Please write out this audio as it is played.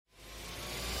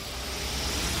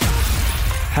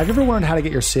Have you ever wondered how to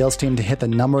get your sales team to hit the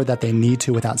number that they need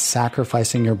to without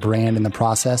sacrificing your brand in the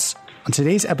process? On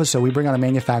today's episode, we bring on a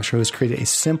manufacturer who has created a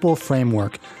simple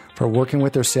framework for working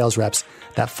with their sales reps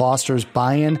that fosters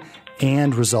buy-in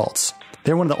and results.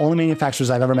 They're one of the only manufacturers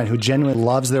I've ever met who genuinely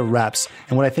loves their reps.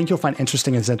 And what I think you'll find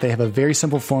interesting is that they have a very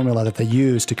simple formula that they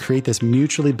use to create this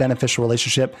mutually beneficial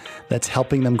relationship that's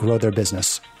helping them grow their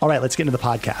business. All right, let's get into the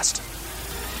podcast.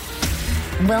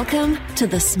 Welcome to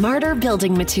the Smarter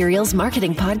Building Materials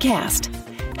Marketing Podcast,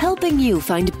 helping you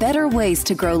find better ways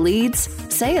to grow leads,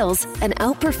 sales, and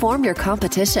outperform your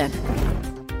competition.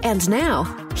 And now,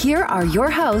 here are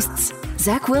your hosts,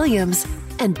 Zach Williams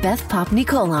and Beth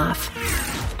Popnikolov.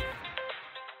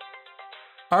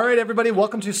 All right, everybody,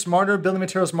 welcome to Smarter Building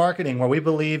Materials Marketing, where we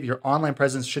believe your online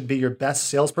presence should be your best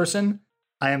salesperson.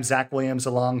 I am Zach Williams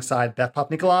alongside Beth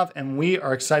Popnikolov, and we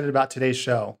are excited about today's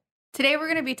show. Today, we're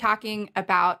going to be talking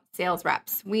about sales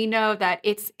reps. We know that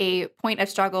it's a point of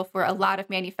struggle for a lot of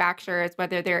manufacturers,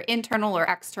 whether they're internal or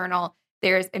external.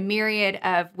 There's a myriad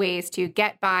of ways to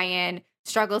get buy-in,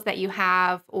 struggles that you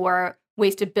have, or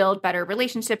ways to build better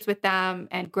relationships with them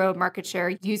and grow market share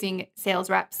using sales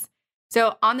reps.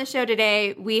 So on the show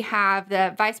today, we have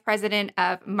the Vice President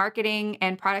of Marketing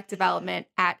and Product Development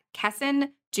at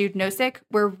Kesson, Jude Nosek.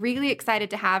 We're really excited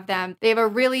to have them. They have a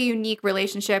really unique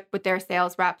relationship with their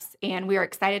sales reps, and we are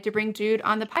excited to bring Jude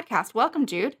on the podcast. Welcome,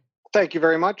 Jude. Thank you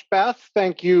very much, Beth.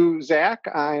 Thank you, Zach.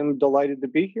 I'm delighted to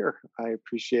be here. I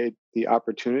appreciate the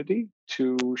opportunity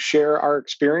to share our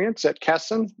experience at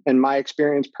Kesson and my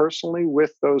experience personally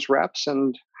with those reps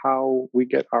and how we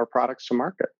get our products to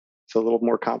market. It's a little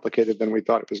more complicated than we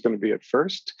thought it was going to be at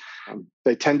first.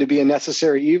 They tend to be a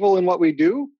necessary evil in what we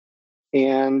do.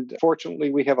 And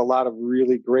fortunately, we have a lot of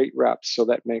really great reps, so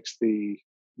that makes the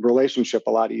relationship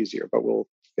a lot easier. But we'll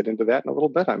get into that in a little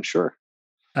bit, I'm sure.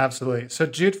 Absolutely. So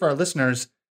Jude, for our listeners,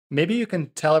 maybe you can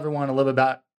tell everyone a little bit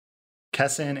about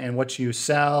Kesson and what you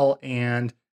sell,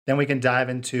 and then we can dive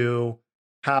into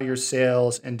how your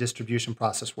sales and distribution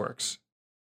process works.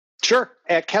 Sure.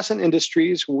 At Kesson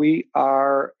Industries, we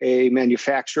are a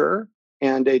manufacturer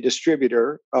and a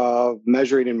distributor of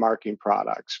measuring and marking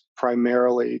products,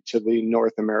 primarily to the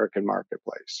North American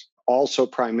marketplace, also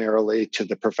primarily to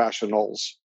the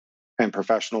professionals and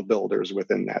professional builders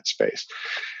within that space.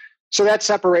 So that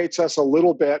separates us a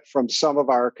little bit from some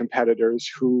of our competitors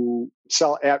who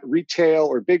sell at retail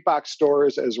or big box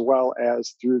stores, as well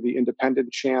as through the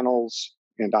independent channels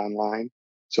and online.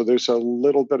 So there's a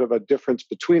little bit of a difference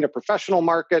between a professional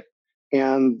market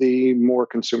and the more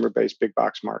consumer-based big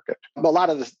box market. A lot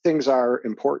of the things are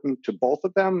important to both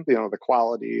of them, the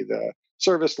quality, the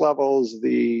service levels,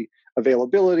 the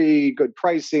availability, good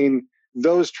pricing,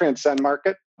 those transcend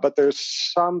market. But there's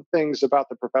some things about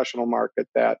the professional market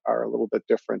that are a little bit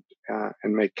different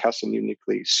and make Kesson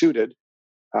uniquely suited.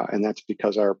 And that's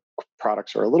because our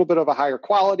products are a little bit of a higher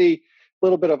quality, a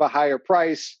little bit of a higher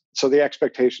price. So the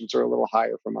expectations are a little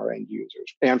higher from our end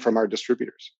users and from our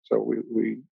distributors. So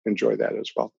we enjoy that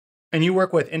as well. And you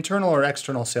work with internal or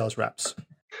external sales reps?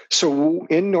 So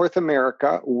in North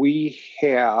America, we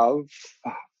have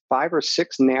 5 or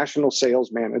 6 national sales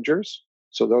managers.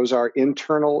 So those are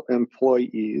internal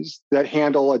employees that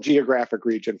handle a geographic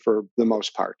region for the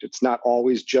most part. It's not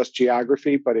always just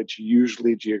geography, but it's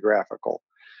usually geographical.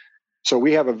 So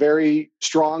we have a very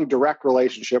strong direct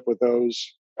relationship with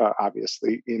those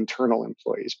obviously internal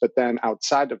employees. But then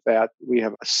outside of that, we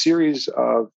have a series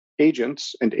of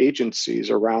agents and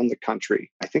agencies around the country.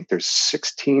 I think there's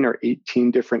 16 or 18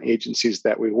 different agencies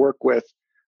that we work with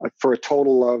for a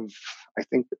total of, I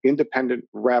think, independent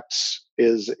reps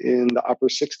is in the upper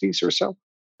 60s or so.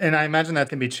 And I imagine that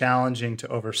can be challenging to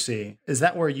oversee. Is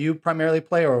that where you primarily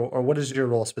play, or what is your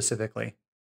role specifically?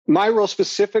 My role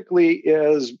specifically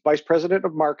is Vice President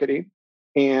of Marketing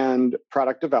and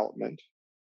Product Development.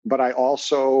 But I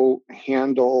also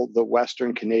handle the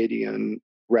Western Canadian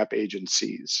rep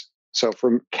agencies. So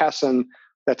from Kesson,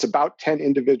 that's about 10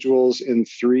 individuals in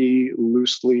 3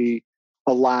 loosely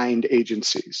aligned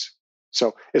agencies.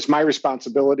 So it's my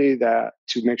responsibility to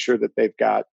make sure that they've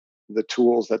got the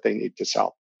tools that they need to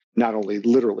sell. Not only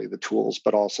literally the tools,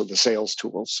 but also the sales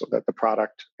tools so that the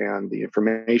product and the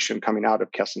information coming out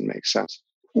of Kesson makes sense.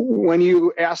 When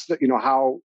you ask that,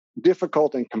 how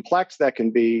difficult and complex that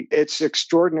can be, it's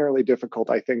extraordinarily difficult,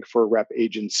 I think, for rep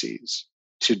agencies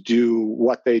to do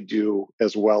what they do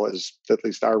as well as at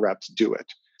least our reps do it.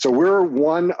 So we're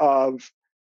one of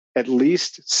at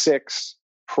least 6,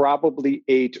 probably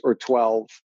 8 or 12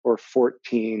 or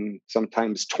 14,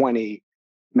 sometimes 20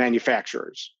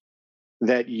 manufacturers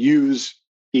that use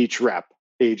each rep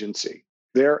agency.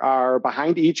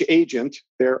 Behind each agent,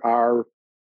 there are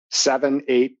 7,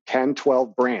 8, 10,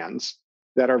 12 brands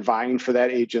that are vying for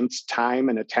that agent's time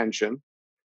and attention,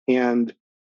 and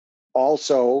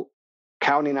also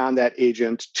counting on that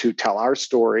agent to tell our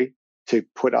story, to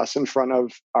put us in front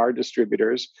of our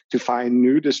distributors, to find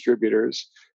new distributors.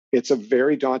 It's a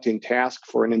very daunting task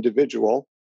for an individual,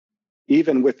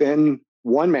 even within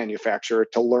one manufacturer,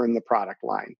 to learn the product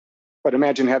line. But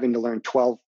imagine having to learn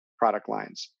 12 product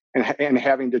lines and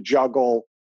having to juggle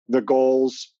the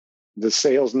goals, the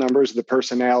sales numbers, the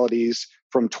personalities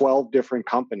from 12 different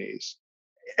companies,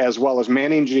 as well as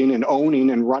managing and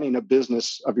owning and running a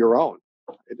business of your own.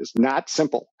 It is not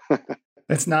simple.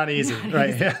 It's not easy,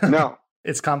 right? Yeah. No.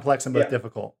 It's complex and both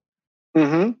difficult.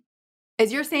 Mm-hmm.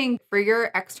 As you're saying, for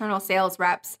your external sales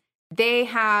reps, they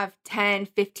have 10,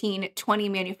 15, 20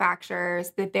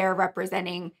 manufacturers that they're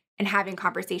representing and having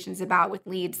conversations about with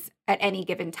leads at any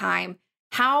given time.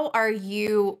 How are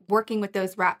you working with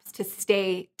those reps to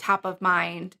stay top of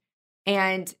mind?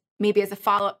 And maybe as a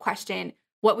follow-up question,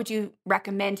 what would you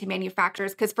recommend to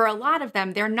manufacturers? Because for a lot of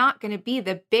them, they're not going to be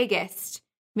the biggest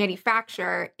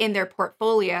manufacturer in their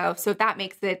portfolio. So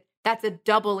that's a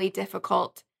doubly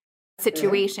difficult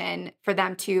situation for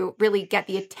them to really get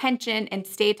the attention and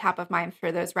stay top of mind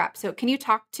for those reps. So can you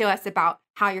talk to us about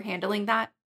how you're handling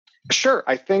that? Sure.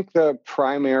 I think the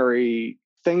primary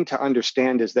thing to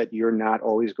understand is that you're not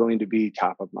always going to be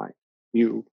top of mind.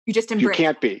 You just embrace. You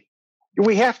can't be.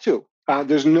 We have to.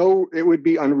 It would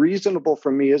be unreasonable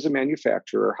for me as a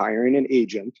manufacturer hiring an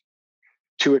agent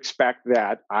to expect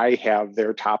that I have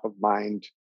their top of mind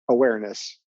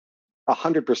awareness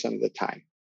 100% of the time.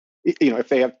 If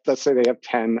they have, let's say they have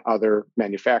 10 other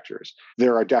manufacturers,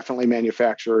 there are definitely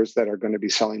manufacturers that are going to be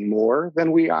selling more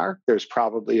than we are. There's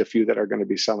probably a few that are going to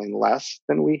be selling less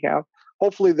than we have.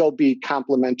 Hopefully there'll be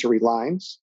complementary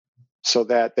lines so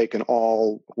that they can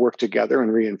all work together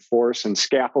and reinforce and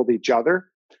scaffold each other.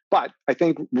 But I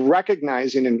think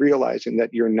recognizing and realizing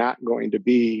that you're not going to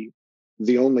be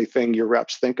the only thing your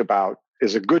reps think about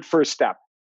is a good first step.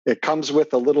 It comes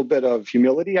with a little bit of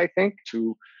humility, I think,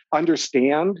 to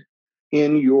understand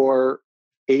in your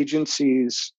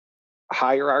agency's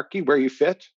hierarchy where you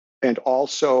fit, and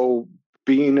also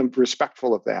being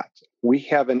respectful of that. We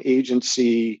have an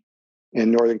agency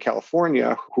in Northern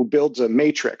California who builds a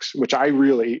matrix, which I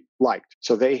really liked.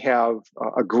 So they have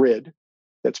a grid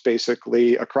that's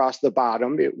basically across the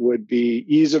bottom. It would be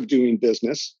ease of doing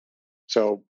business.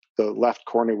 So the left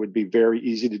corner would be very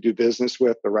easy to do business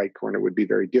with. The right corner would be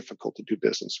very difficult to do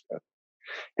business with.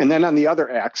 And then on the other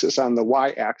axis, on the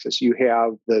y-axis, you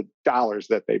have the dollars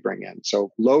that they bring in.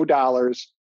 So low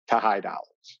dollars to high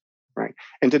dollars, right?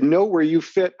 And to know where you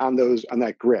fit on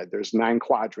that grid, there's 9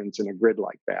 quadrants in a grid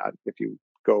like that. If you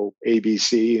go A, B,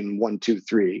 C, and 1, 2,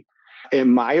 3,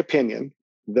 in my opinion,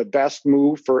 the best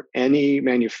move for any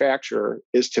manufacturer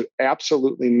is to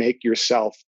absolutely make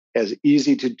yourself as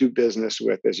easy to do business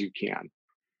with as you can.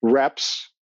 Reps,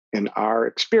 in our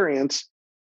experience,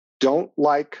 don't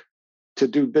like to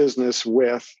do business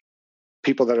with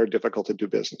people that are difficult to do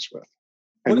business with.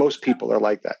 And most people are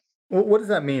like that. What does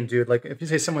that mean, dude? Like, if you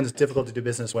say someone's difficult to do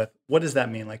business with, what does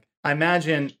that mean? Like, I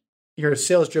imagine you're a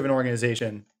sales-driven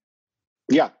organization.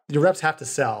 Yeah. Your reps have to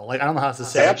sell. Like, I don't know how else to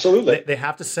say. Absolutely. They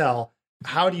have to sell.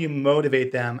 How do you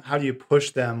motivate them? How do you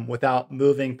push them without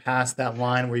moving past that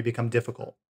line where you become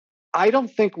difficult? I don't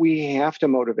think we have to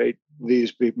motivate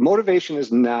these people. Motivation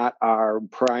is not our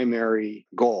primary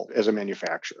goal as a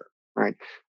manufacturer, right?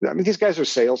 I mean, these guys are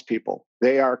salespeople.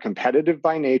 They are competitive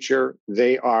by nature.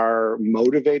 They are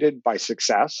motivated by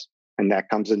success, and that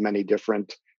comes in many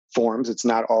different forms. It's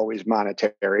not always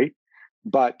monetary,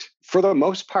 but for the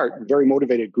most part, very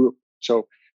motivated group. So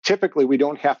typically, we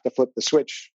don't have to flip the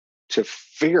switch to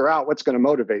figure out what's going to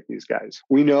motivate these guys.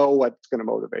 We know what's going to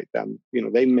motivate them.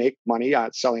 They make money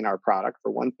on selling our product,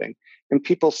 for one thing, and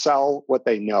people sell what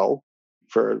they know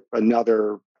for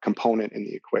another component in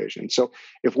the equation. So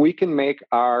if we can make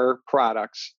our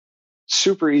products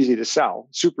super easy to sell,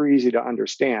 super easy to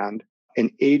understand, an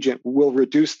agent will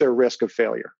reduce their risk of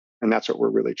failure. And that's what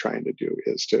we're really trying to do,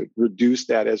 is to reduce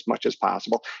that as much as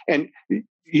possible. And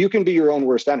you can be your own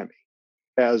worst enemy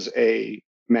as a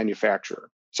manufacturer.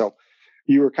 So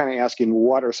you were kind of asking,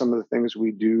 what are some of the things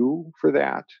we do for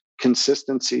that?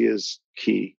 Consistency is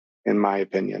key, in my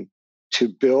opinion. To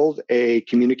build a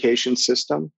communication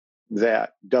system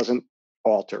that doesn't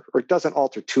alter, or it doesn't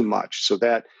alter too much, so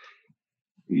that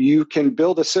you can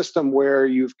build a system where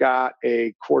you've got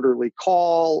a quarterly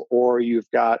call, or you've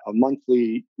got a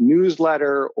monthly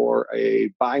newsletter, or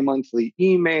a bi-monthly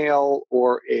email,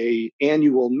 or an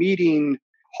annual meeting.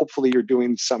 Hopefully you're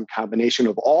doing some combination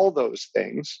of all those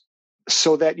things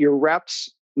so that your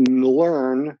reps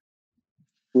learn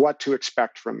what to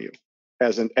expect from you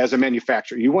as a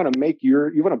manufacturer. You want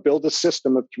to build a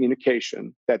system of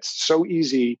communication that's so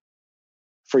easy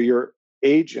for your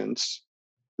agents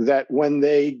that when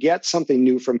they get something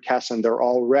new from Kesson, they're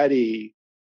already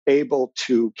able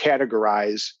to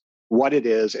categorize what it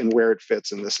is and where it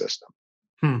fits in the system.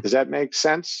 Does that make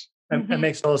sense? It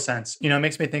makes total sense. It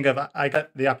makes me think of, I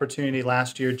got the opportunity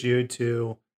last year, Jude,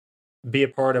 to be a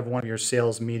part of one of your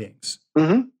sales meetings.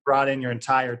 Brought in your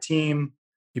entire team.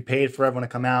 You paid for everyone to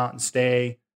come out and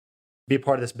stay, be a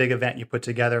part of this big event you put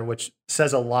together, which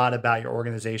says a lot about your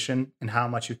organization and how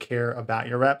much you care about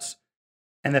your reps.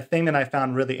 And the thing that I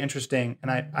found really interesting,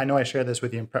 and I know I shared this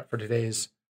with you in prep for today's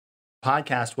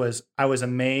podcast, was I was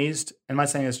amazed, and I'm not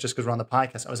saying this just because we're on the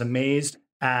podcast, I was amazed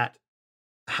at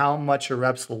how much your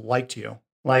reps liked you.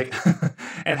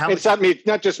 And how it's not me,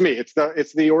 not just me. It's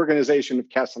the organization of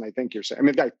Kesson. I think you're saying. I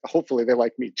mean, hopefully they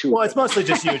like me too. Well, it's mostly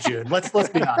just you, Jude. Let's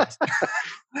be honest.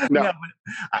 No,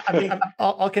 I mean,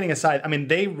 all kidding aside, I mean,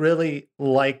 they really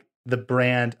like the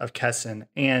brand of Kesson,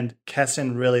 and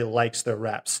Kesson really likes their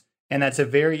reps, and that's a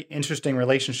very interesting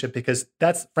relationship because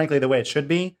that's frankly the way it should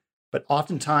be. But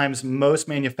oftentimes, most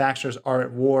manufacturers are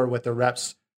at war with their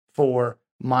reps for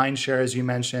mind share, as you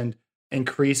mentioned,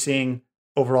 increasing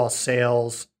overall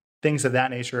sales, things of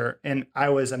that nature. And I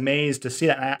was amazed to see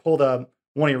that. And I pulled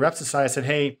one of your reps aside. I said,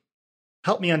 hey,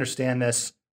 help me understand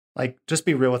this. Just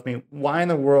be real with me. Why in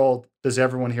the world does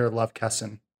everyone here love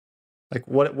Kesson?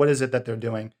 What is it that they're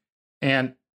doing?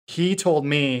 And he told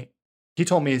me, he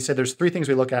said, there's three things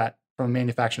we look at from a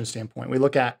manufacturing standpoint. We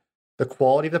look at the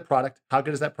quality of the product. How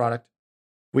good is that product?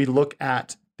 We look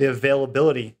at the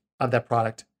availability of that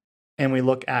product. And we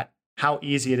look at how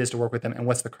easy it is to work with them and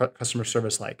what's the customer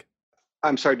service like.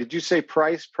 I'm sorry, did you say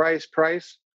price? I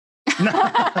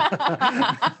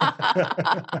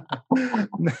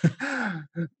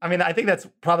mean, I think that's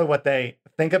probably what they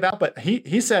think about, but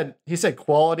he said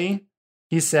quality,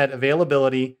 he said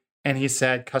availability, and he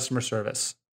said customer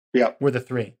service. Yeah. Were the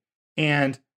three.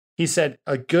 And he said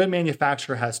a good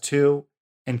manufacturer has two,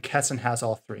 and Kesson has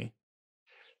all three.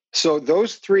 So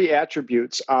those three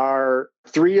attributes are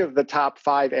three of the top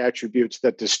 5 attributes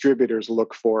that distributors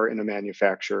look for in a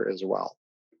manufacturer as well.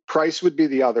 Price would be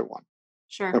the other one.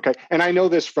 Sure. Okay. And I know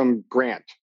this from Grant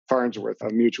Farnsworth,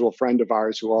 a mutual friend of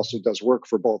ours who also does work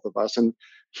for both of us. And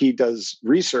he does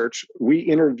research. We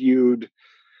interviewed,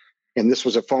 and this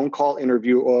was a phone call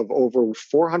interview of over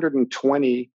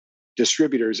 420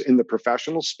 distributors in the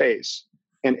professional space,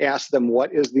 and asked them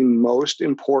what is the most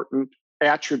important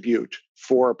attribute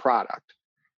for a product.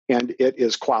 And it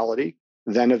is quality,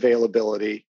 then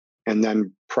availability, and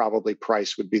then probably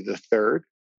price would be the third.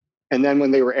 And then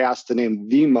when they were asked to name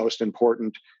the most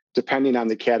important, depending on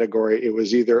the category, it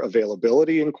was either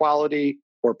availability and quality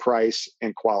or price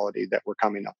and quality that were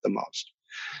coming up the most.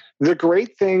 The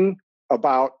great thing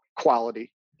about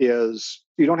quality is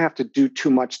you don't have to do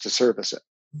too much to service it,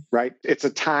 right? It's a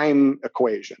time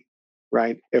equation,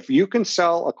 right? If you can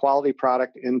sell a quality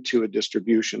product into a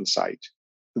distribution site,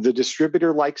 the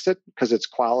distributor likes it because it's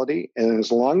quality. And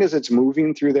as long as it's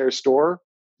moving through their store,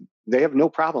 they have no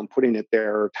problem putting it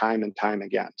there time and time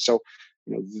again. So,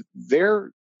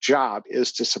 their job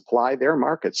is to supply their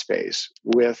market space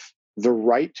with the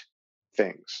right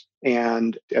things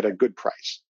and at a good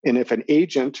price. And if an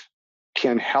agent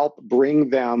can help bring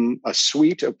them a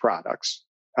suite of products,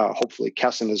 hopefully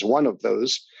Kesson is one of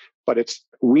those, but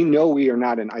we know we are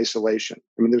not in isolation.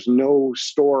 I mean, there's no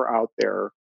store out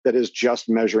there that is just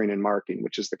measuring and marking,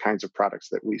 which is the kinds of products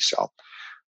that we sell.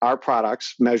 Our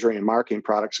products, measuring and marking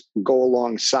products, go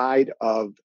alongside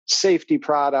of safety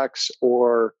products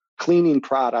or cleaning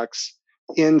products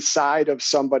inside of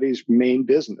somebody's main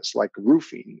business, like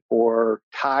roofing or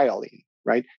tiling,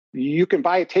 right? You can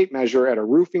buy a tape measure at a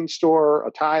roofing store,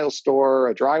 a tile store,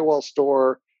 a drywall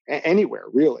store, anywhere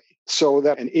really. So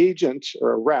that an agent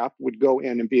or a rep would go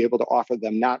in and be able to offer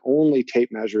them not only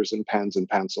tape measures and pens and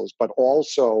pencils, but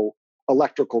also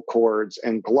electrical cords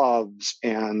and gloves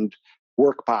and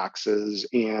work boxes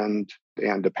and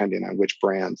depending on which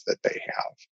brands that they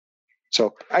have.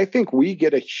 So I think we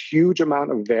get a huge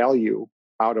amount of value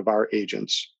out of our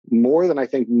agents, more than I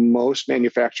think most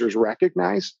manufacturers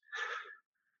recognize.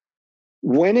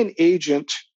 When an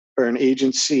agent or an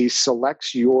agency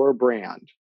selects your brand,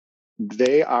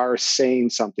 they are saying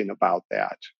something about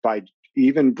that by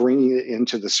even bringing it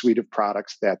into the suite of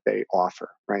products that they offer,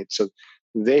 right? So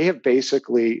they have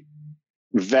basically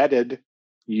vetted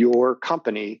your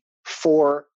company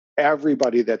for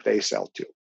everybody that they sell to.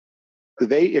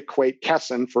 They equate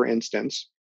Kesson, for instance,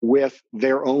 with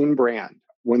their own brand.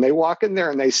 When they walk in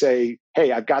there and they say,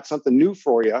 hey, I've got something new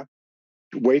for you,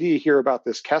 wait till you hear about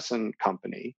this Kesson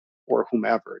company or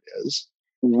whomever it is.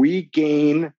 We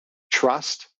gain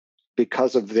trust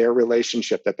because of their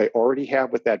relationship that they already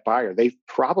have with that buyer. They've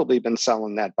probably been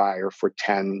selling that buyer for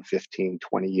 10, 15,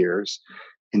 20 years.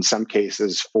 In some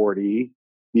cases, 40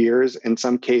 years. In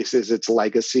some cases, it's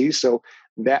legacy. So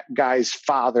that guy's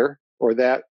father or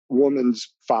that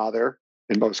woman's father,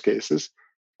 in most cases,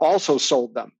 also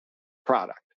sold them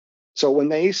product. So when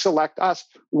they select us,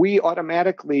 we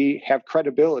automatically have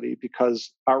credibility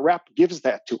because our rep gives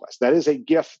that to us. That is a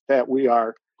gift that we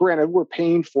are, granted, we're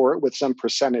paying for it with some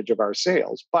percentage of our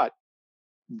sales. But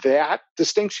that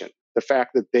distinction, the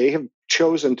fact that they have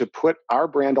chosen to put our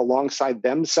brand alongside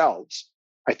themselves,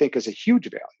 I think is a huge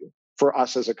value for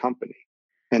us as a company.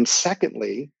 And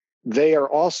secondly, they are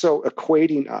also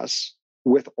equating us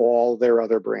with all their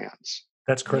other brands.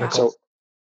 That's critical.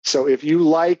 So if you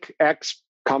like X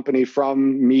company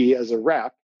from me as a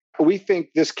rep, we think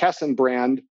this Kesson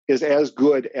brand is as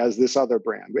good as this other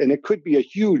brand. And it could be a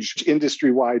huge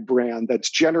industry-wide brand that's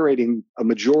generating a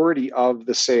majority of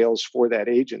the sales for that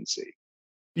agency.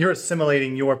 You're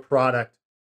assimilating your product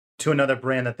to another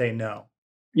brand that they know.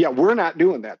 Yeah, we're not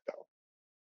doing that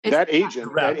though. That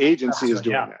agency is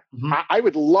doing that. Mm-hmm. I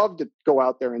would love to go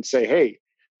out there and say, hey,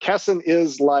 Kesson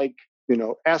is like,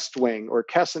 Estwing, or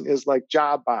Kesson is like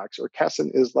Jobbox, or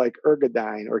Kesson is like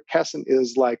Ergodyne, or Kesson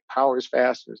is like Powers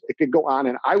Fasteners. It could go on,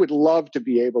 and I would love to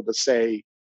be able to say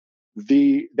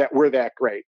that we're that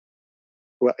great.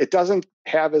 Well, it doesn't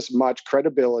have as much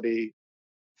credibility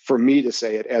for me to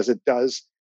say it as it does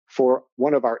for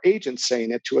one of our agents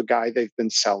saying it to a guy they've been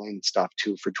selling stuff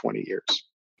to for 20 years.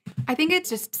 I think it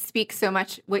just speaks so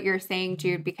much what you're saying,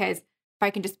 Jude, because if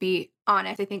I can just be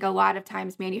honest, I think a lot of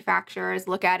times manufacturers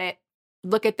look at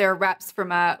their reps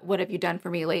from a "what have you done for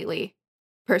me lately"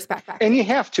 perspective. And you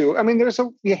have to. I mean,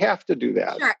 you have to do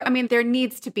that. Sure. I mean, there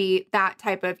needs to be that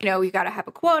type of, you got to have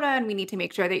a quota and we need to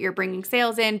make sure that you're bringing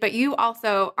sales in, but you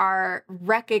also are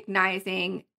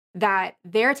recognizing that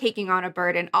they're taking on a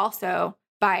burden also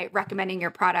by recommending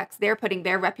your products. They're putting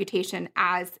their reputation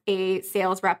as a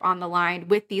sales rep on the line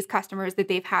with these customers that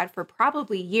they've had for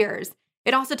probably years.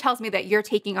 It also tells me that you're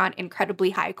taking on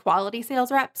incredibly high quality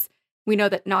sales reps. We know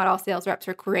that not all sales reps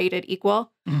are created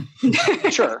equal.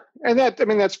 Sure. And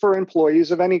that's for employees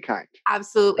of any kind.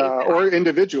 Absolutely. Or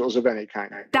individuals of any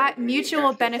kind. That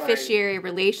mutual beneficiary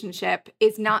relationship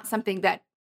is not something that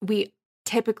we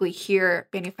typically hear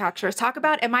manufacturers talk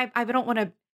about. I don't want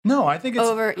to. No, I think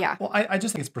it's yeah. Well, I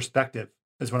just think it's perspective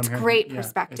is what I'm hearing. Great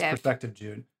perspective. It's perspective,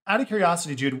 Jude. Out of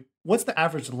curiosity, Jude, what's the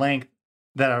average length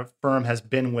that a firm has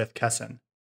been with Kesson?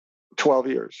 12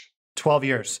 years. 12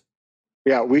 years.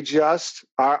 Yeah, we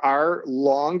our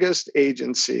longest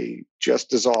agency just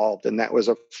dissolved, and that was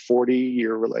a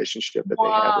 40-year relationship that they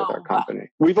had with our company.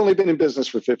 We've only been in business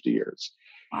for 50 years.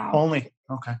 Wow. Only?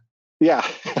 Okay. Yeah.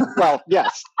 Well,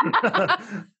 yes.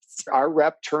 Our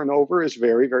rep turnover is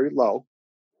very, very low,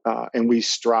 and we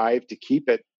strive to keep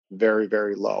it very,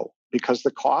 very low because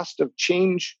the cost of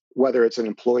change, whether it's an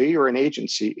employee or an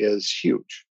agency, is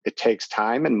huge. It takes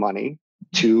time and money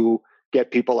to get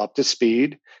people up to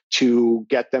speed, to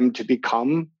get them to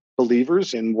become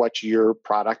believers in what your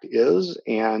product is.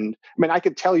 And I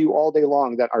could tell you all day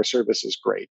long that our service is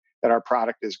great, that our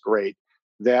product is great,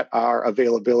 that our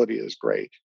availability is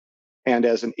great. And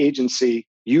as an agency,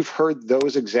 you've heard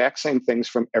those exact same things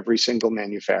from every single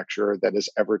manufacturer that has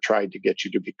ever tried to get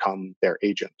you to become their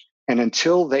agent. And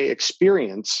until they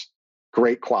experience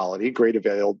great quality, great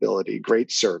availability,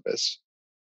 great service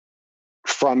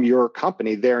from your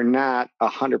company, they're not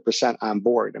 100% on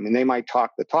board. They might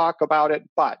talk the talk about it,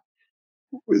 but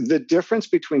the difference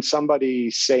between somebody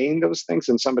saying those things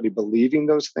and somebody believing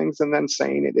those things and then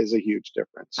saying it is a huge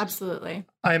difference. Absolutely.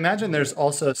 I imagine there's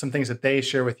also some things that they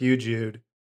share with you, Jude,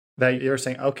 that you're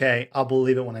saying, okay, I'll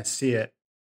believe it when I see it,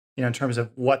 in terms of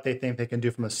what they think they can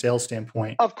do from a sales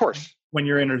standpoint. Of course. When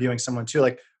you're interviewing someone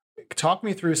too, talk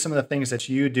me through some of the things that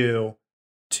you do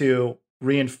to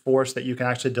reinforce that you can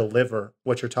actually deliver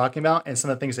what you're talking about and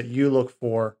some of the things that you look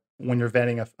for when you're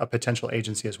vetting a potential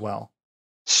agency as well.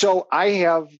 So I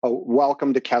have a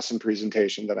welcome to Kesson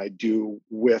presentation that I do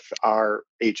with our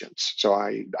agents. So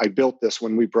I built this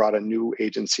when we brought a new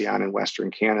agency on in Western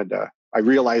Canada. I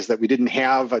realized that we didn't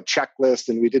have a checklist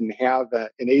and we didn't have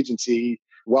an agency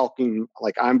welcome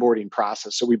onboarding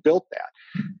process. So we built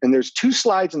that. And there's 2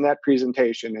 slides in that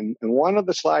presentation. And one of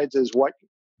the slides is what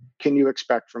can you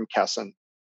expect from Kesson?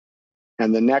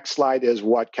 And the next slide is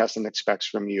what Kesson expects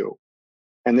from you.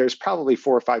 And there's probably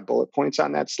 4 or 5 bullet points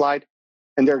on that slide.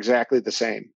 And they're exactly the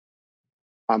same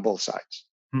on both sides,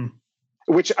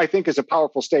 which I think is a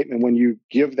powerful statement when you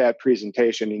give that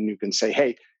presentation and you can say,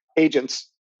 hey, agents,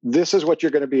 this is what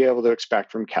you're going to be able to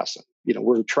expect from Kesson.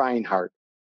 We're trying hard,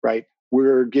 right?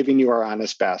 We're giving you our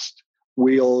honest best.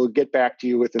 We'll get back to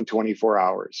you within 24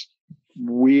 hours.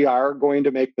 We are going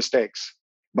to make mistakes,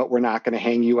 but we're not going to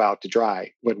hang you out to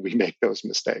dry when we make those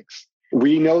mistakes.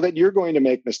 We know that you're going to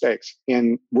make mistakes,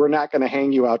 and we're not going to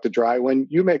hang you out to dry when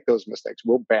you make those mistakes.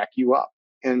 We'll back you up.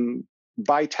 And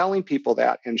by telling people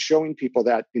that and showing people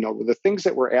that, the things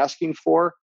that we're asking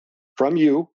for from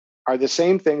you are the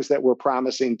same things that we're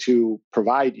promising to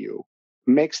provide you,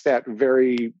 makes that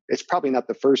it's probably not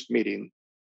the first meeting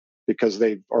because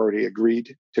they've already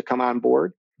agreed to come on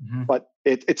board, but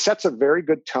it sets a very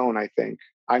good tone, I think.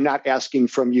 I'm not asking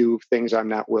from you things I'm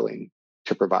not willing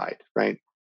to provide, right?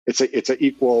 It's an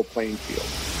equal playing field.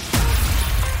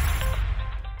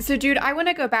 So, Jude, I want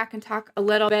to go back and talk a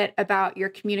little bit about your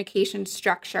communication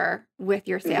structure with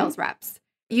your sales reps.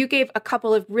 You gave a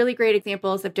couple of really great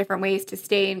examples of different ways to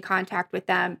stay in contact with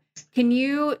them. Can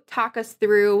you talk us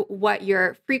through what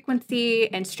your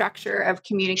frequency and structure of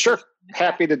communication? Sure.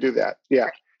 Happy to do that. Yeah.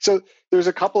 So there's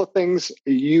a couple of things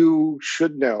you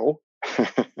should know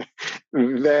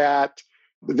that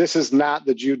this is not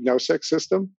the Jude Nosek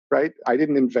system, right? I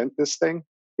didn't invent this thing.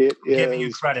 It is giving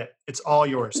you credit. It's all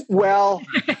yours. Well,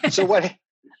 so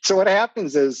what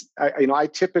happens is, I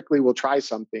typically will try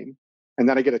something, and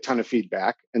then I get a ton of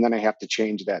feedback, and then I have to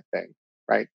change that thing,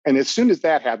 right? And as soon as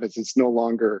that happens, it's no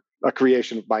longer a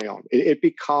creation of my own. It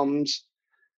becomes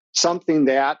something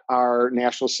that our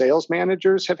national sales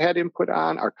managers have had input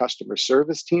on, our customer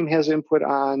service team has input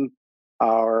on,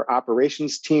 our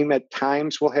operations team at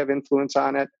times will have influence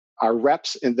on it. Our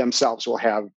reps in themselves will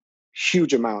have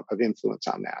huge amount of influence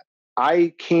on that.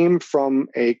 I came from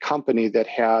a company that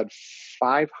had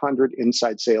 500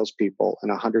 inside salespeople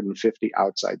and 150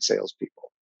 outside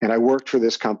salespeople. And I worked for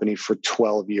this company for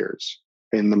 12 years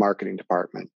in the marketing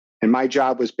department. And my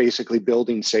job was basically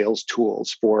building sales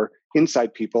tools for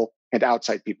inside people and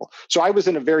outside people. So I was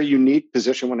in a very unique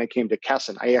position when I came to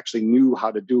Kesson. I actually knew how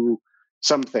to do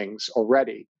some things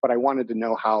already, but I wanted to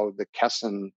know how the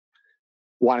Kesson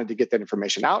wanted to get that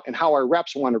information out and how our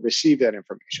reps want to receive that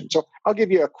information. So I'll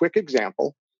give you a quick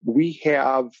example. We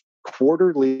have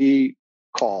quarterly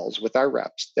calls with our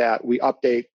reps that we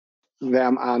update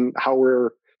them on how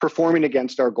we're performing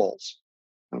against our goals.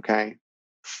 Okay.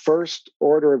 First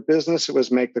order of business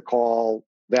was make the call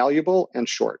valuable and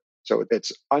short. So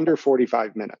it's under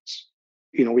 45 minutes.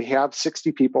 We have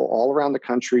 60 people all around the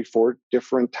country, 4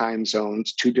 different time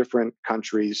zones, 2 different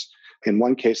countries. In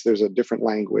one case, there's a different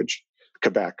language,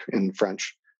 Quebec in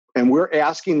French. And we're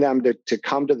asking them to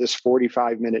come to this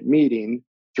 45-minute meeting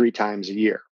 3 times a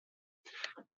year.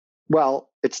 Well,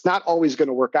 it's not always going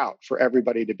to work out for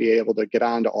everybody to be able to get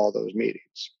on to all those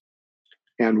meetings.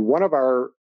 And one of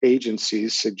our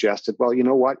agencies suggested, well, you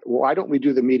know what? Why don't we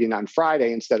do the meeting on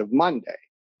Friday instead of Monday?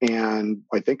 And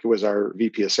I think it was our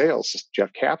VP of sales,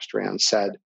 Jeff Capstrand,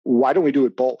 said, why don't we do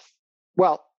it both?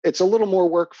 Well, it's a little more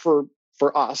work for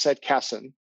us at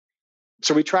Kesson.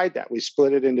 So we tried that. We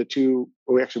split it into 2.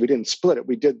 Well, actually, we didn't split it.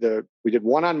 We did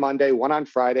one on Monday, one on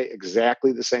Friday,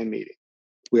 exactly the same meeting.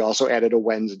 We also added a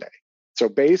Wednesday. So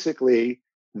basically,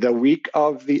 the week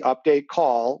of the update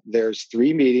call, there's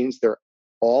 3 meetings.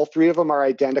 All 3 of them are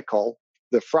identical.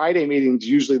 The Friday meeting is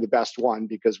usually the best one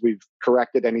because we've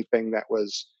corrected anything that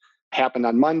happened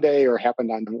on Monday or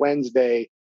happened on Wednesday.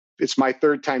 It's my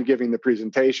 3rd time giving the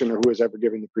presentation, or who is ever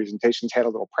giving the presentations had a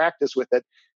little practice with it.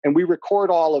 And we record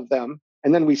all of them,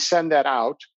 and then we send that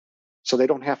out so they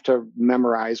don't have to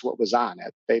memorize what was on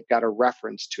it. They've got a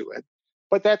reference to it.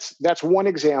 But that's one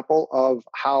example of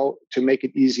how to make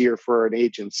it easier for an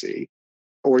agency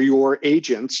or your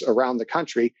agents around the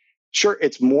country. Sure,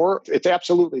 it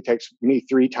absolutely takes me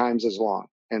 3 times as long.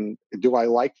 And do I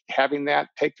like having that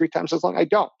take 3 times as long? I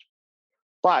don't.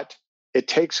 But it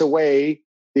takes away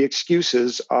the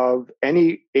excuses of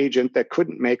any agent that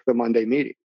couldn't make the Monday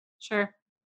meeting. Sure.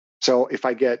 So if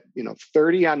I get,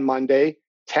 30 on Monday,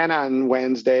 10 on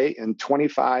Wednesday, and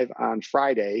 25 on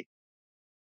Friday,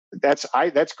 that's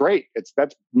great.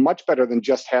 That's much better than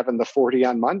just having the 40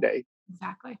 on Monday.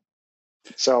 Exactly.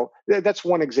 So that's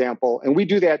one example. And we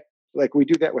do that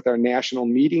with our national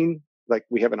meeting. Like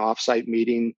we have an offsite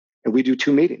meeting and we do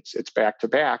 2 meetings. It's back to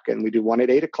back. And we do one at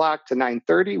 8 o'clock to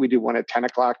 9:30. We do one at 10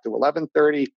 o'clock to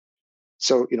 11:30.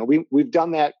 So, we've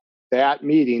done that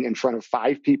meeting in front of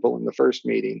 5 people in the first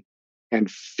meeting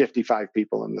and 55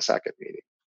 people in the second meeting.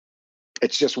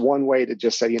 It's just one way to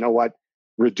just say, you know what,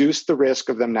 reduce the risk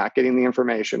of them not getting the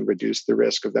information, reduce the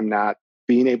risk of them not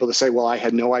being able to say, well, I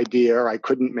had no idea or I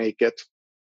couldn't make it.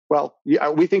 Well, yeah,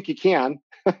 we think you can.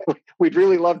 We'd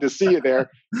really love to see you there.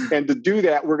 And to do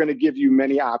that, we're going to give you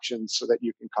many options so that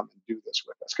you can come and do this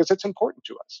with us because it's important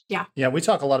to us. Yeah. We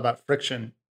talk a lot about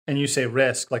friction and you say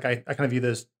risk. Like I kind of view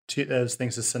those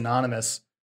things as synonymous.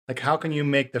 Like how can you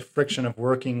make the friction of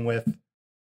working with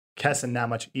Kesson that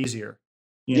much easier?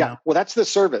 You know? Well, that's the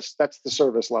service. That's the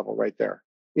service level right there.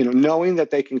 Knowing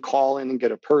that they can call in and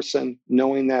get a person,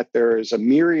 knowing that there is a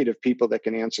myriad of people that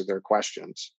can answer their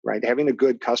questions, right? Having a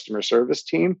good customer service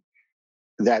team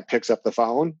that picks up the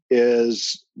phone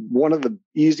is one of the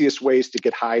easiest ways to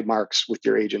get high marks with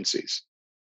your agencies.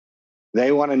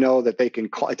 They want to know that they can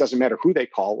call. It doesn't matter who they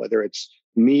call, whether it's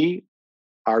me,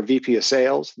 our VP of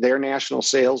sales, their national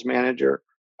sales manager,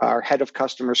 our head of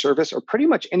customer service, or pretty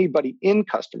much anybody in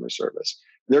customer service.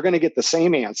 They're going to get the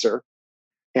same answer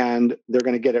and they're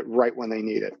going to get it right when they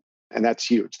need it. And that's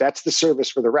huge. That's the service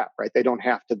for the rep, right? They don't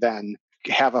have to then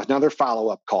have another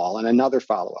follow-up call and another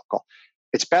follow-up call.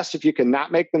 It's best if you can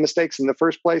not make the mistakes in the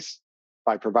first place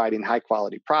by providing high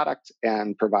quality product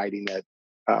and providing it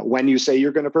when you say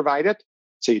you're going to provide it,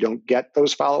 so you don't get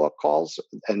those follow-up calls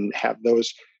and have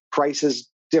those prices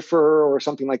differ or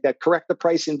something like that. Correct the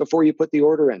pricing before you put the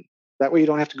order in. That way you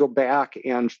don't have to go back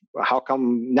and how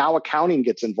come now accounting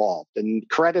gets involved and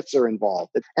credits are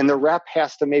involved and the rep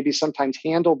has to maybe sometimes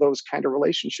handle those kind of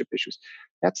relationship issues.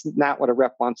 That's not what a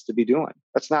rep wants to be doing.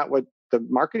 That's not what the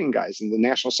marketing guys and the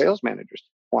national sales managers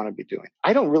want to be doing.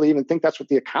 I don't really even think that's what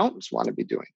the accountants want to be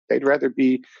doing. They'd rather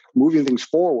be moving things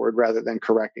forward rather than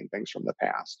correcting things from the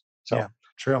past. So yeah,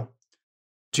 true.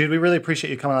 Jude, we really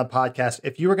appreciate you coming on the podcast.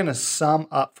 If you were going to sum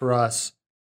up for us,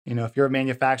 if you're a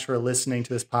manufacturer listening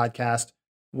to this podcast,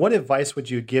 what advice would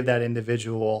you give that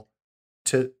individual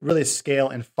to really scale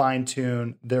and fine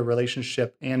tune their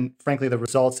relationship and frankly, the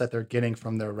results that they're getting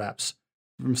from their reps?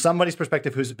 From somebody's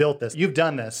perspective who's built this, you've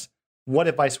done this, what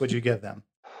advice would you give them?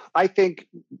 I think,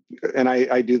 and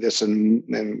I do this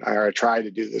and I try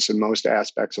to do this in most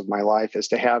aspects of my life, is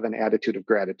to have an attitude of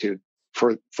gratitude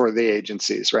for the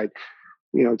agencies, right?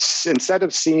 Instead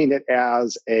of seeing it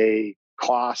as a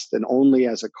cost and only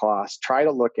as a cost, try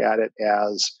to look at it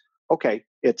as, okay,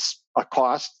 it's a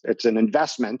cost, it's an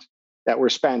investment that we're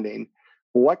spending.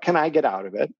 What can I get out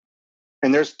of it?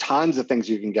 And there's tons of things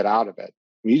you can get out of it.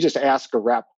 You just ask a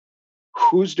rep,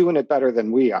 who's doing it better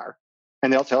than we are?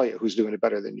 And they'll tell you who's doing it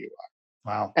better than you are.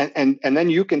 Wow. And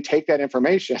then you can take that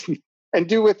information and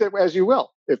do with it as you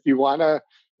will. If you want to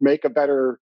make a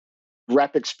better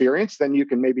rep experience, then you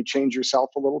can maybe change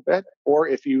yourself a little bit. Or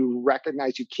if you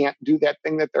recognize you can't do that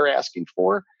thing that they're asking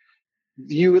for,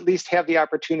 you at least have the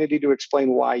opportunity to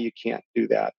explain why you can't do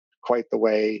that quite the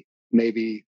way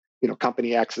maybe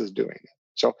company X is doing it.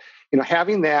 So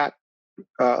having that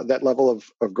level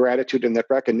of gratitude and that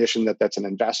recognition that that's an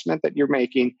investment that you're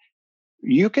making,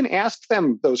 you can ask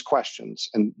them those questions.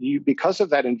 And because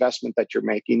of that investment that you're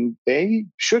making, they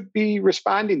should be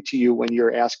responding to you when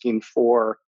you're asking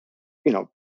for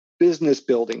business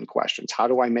building questions. How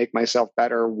do I make myself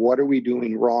better? What are we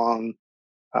doing wrong?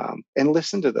 And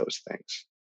listen to those things.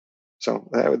 So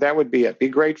that would be it. Be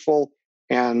grateful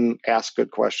and ask good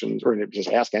questions, or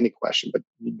just ask any question, but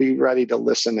be ready to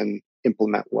listen and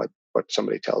implement what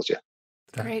somebody tells you.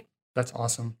 Great. That's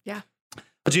awesome. Yeah.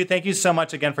 Well, Jude, thank you so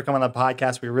much again for coming on the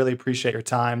podcast. We really appreciate your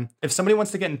time. If somebody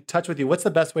wants to get in touch with you, what's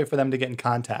the best way for them to get in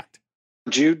contact?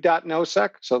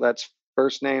 Jude.Nosek. So that's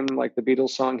first name like the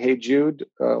Beatles song, Hey Jude.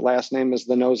 Last name is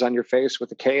the nose on your face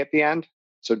with a K at the end.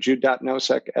 So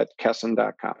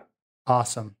Jude.Nosek@Kesson.com.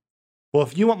 Awesome. Well,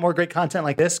 if you want more great content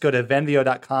like this, go to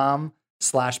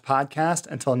venveo.com/podcast.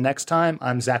 Until next time,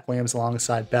 I'm Zach Williams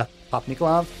alongside Beth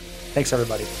Popnikolov. Thanks,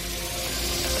 everybody.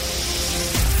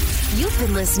 You've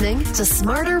been listening to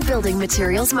Smarter Building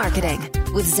Materials Marketing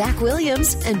with Zach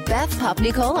Williams and Beth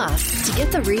Popnikolov. To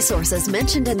get the resources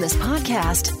mentioned in this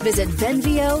podcast, visit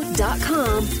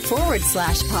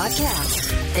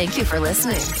venveo.com/podcast. Thank you for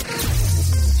listening.